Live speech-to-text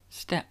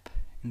step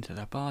into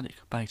the Bardic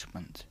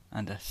basement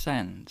and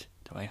ascend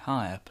to a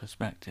higher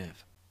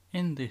perspective.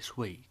 In this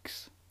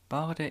week's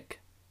Bardic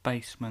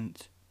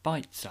Basement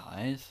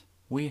Bitesize,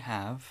 we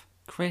have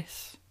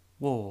Chris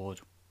Ward.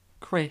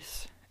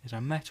 Chris is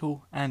a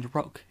metal and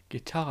rock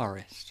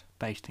guitarist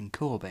based in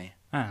Corby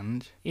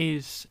and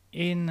is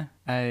in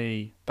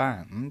a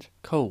band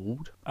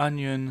called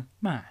Onion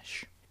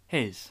Mash.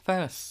 His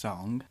first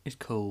song is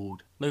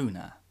called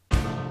Luna.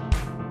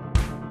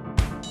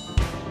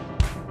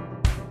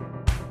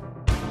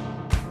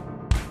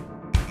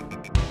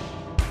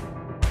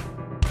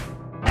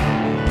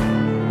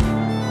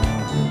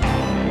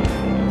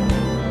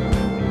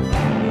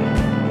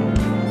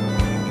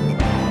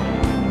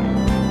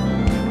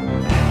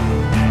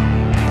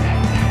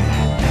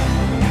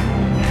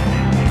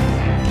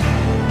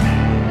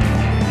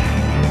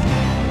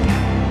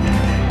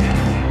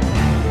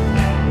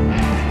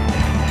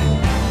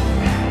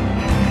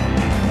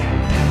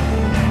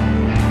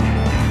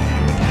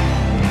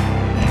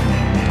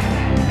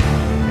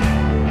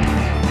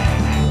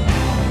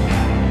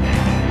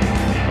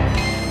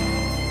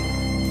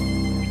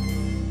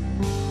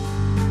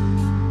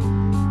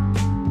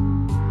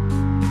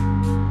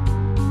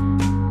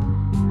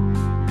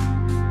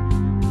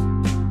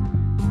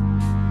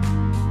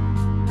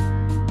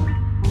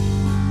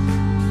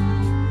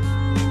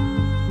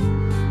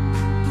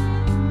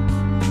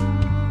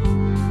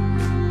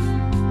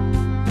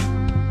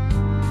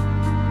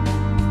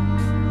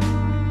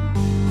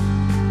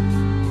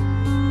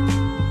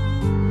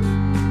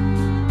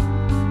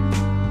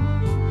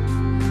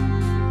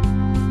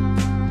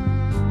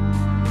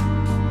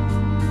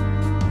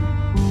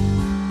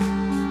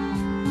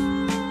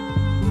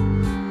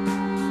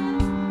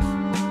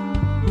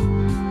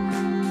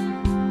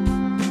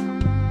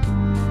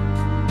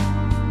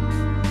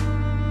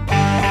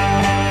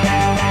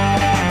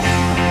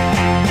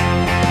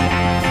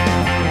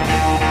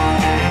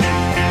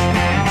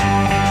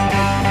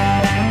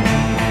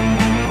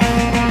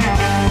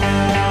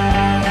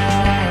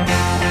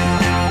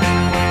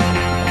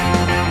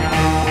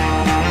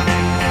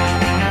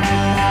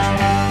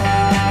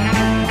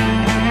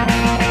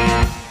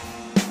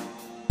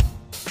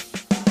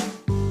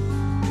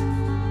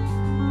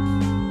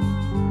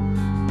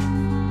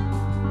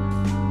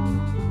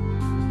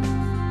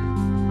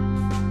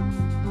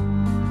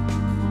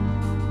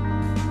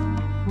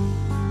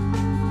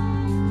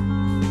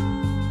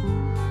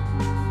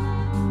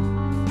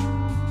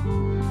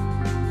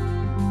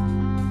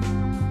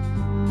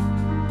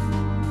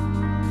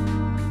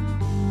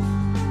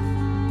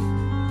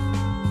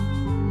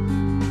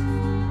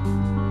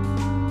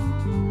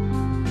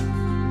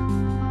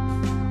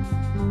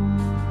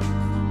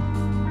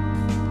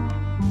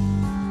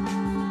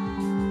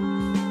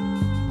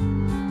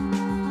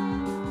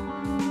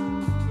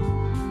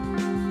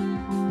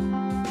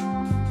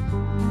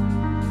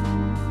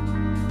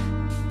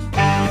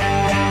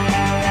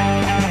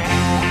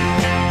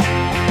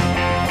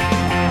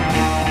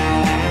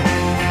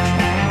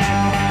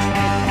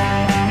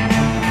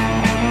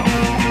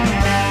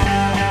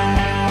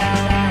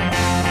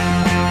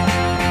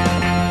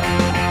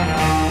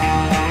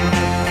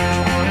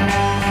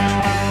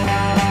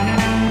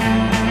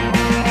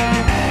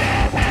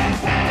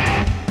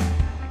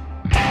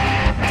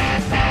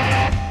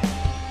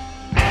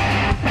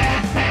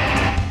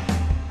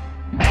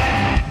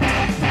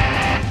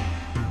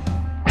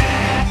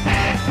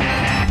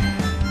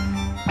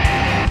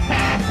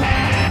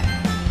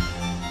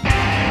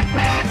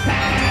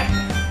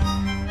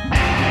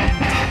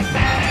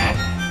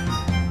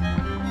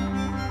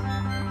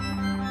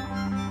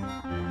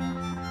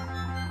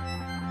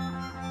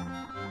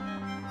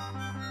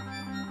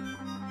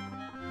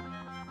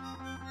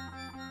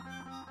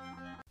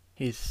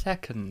 His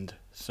second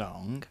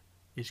song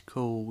is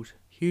called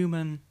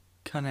Human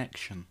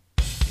Connection.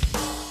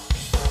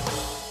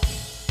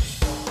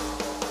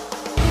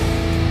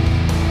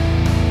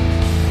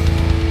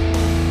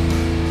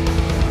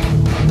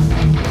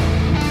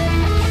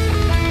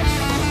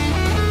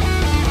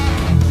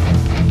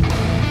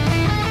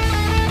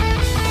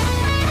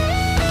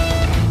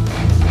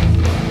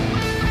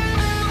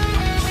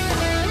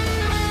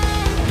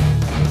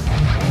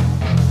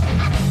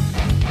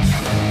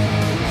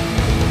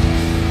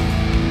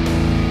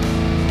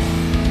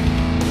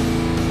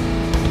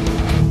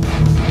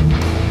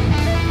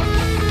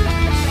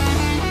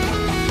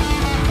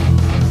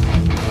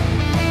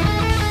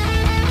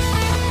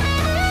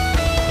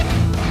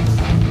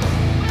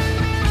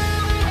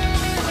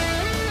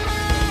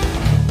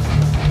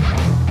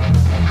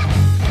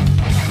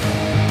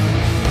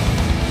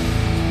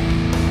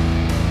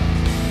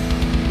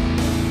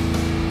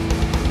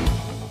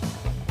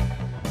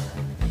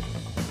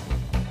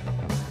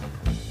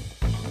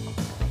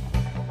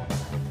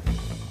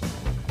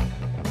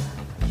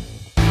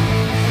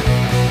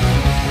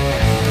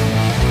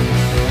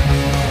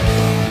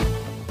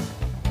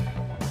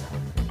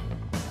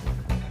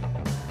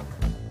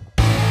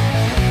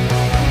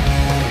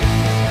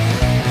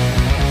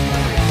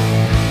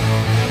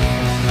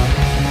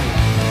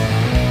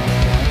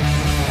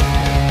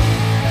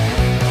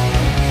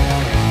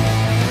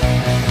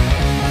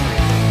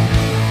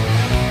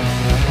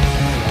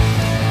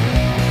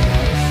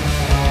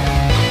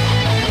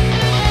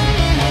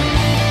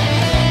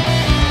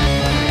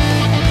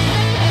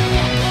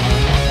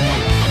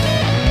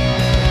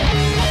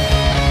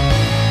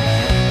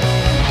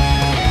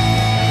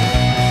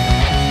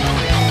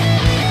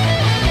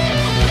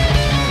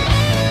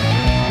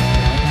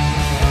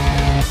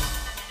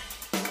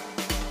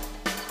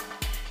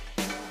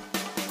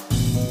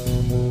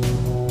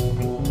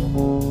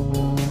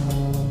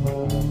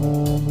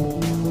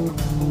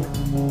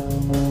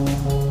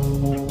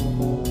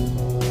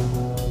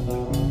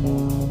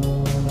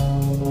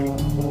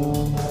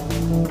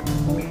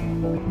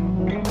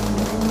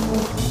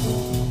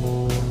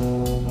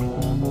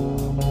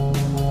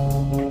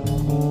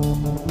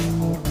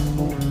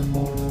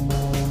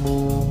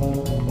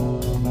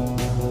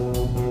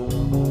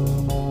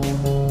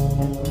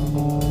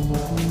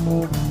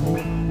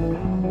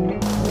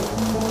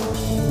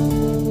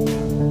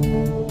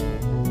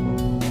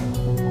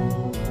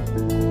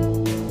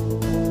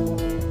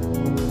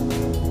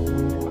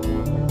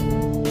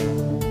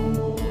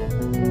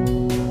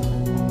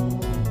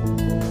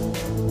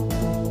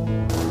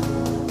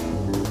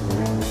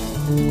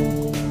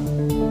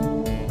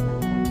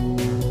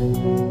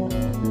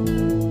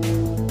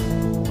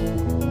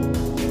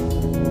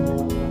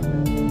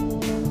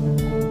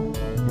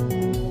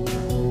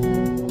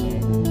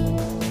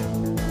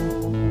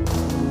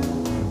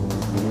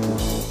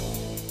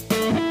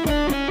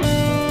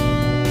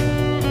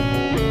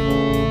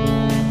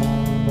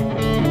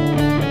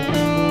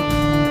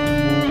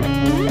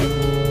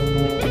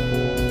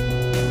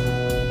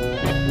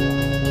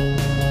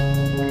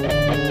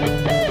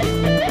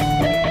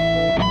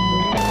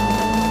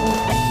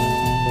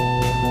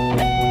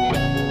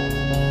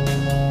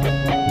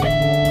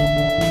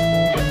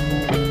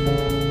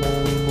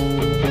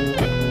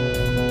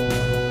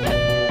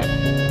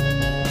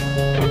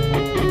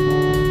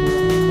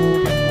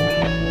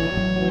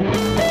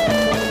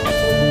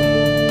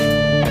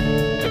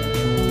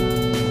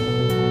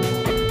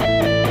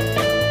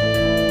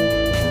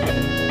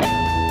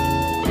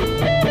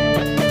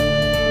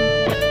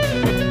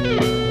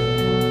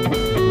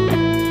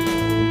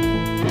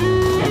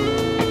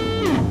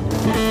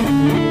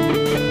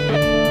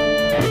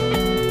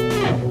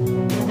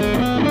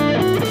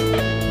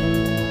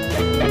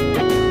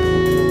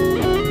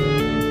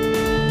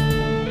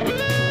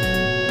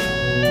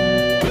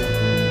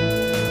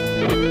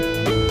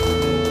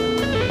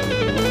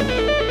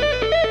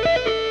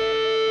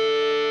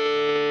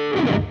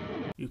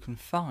 You can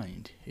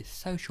find his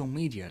social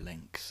media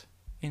links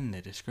in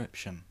the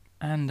description.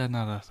 And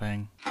another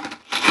thing,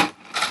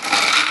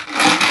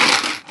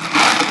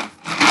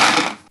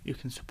 you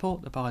can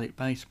support the Bardic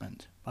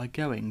Basement by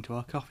going to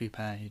our Ko-fi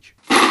page.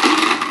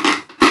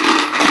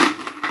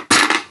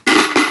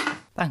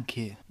 Thank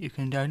you. You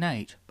can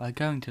donate by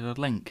going to the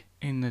link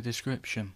in the description.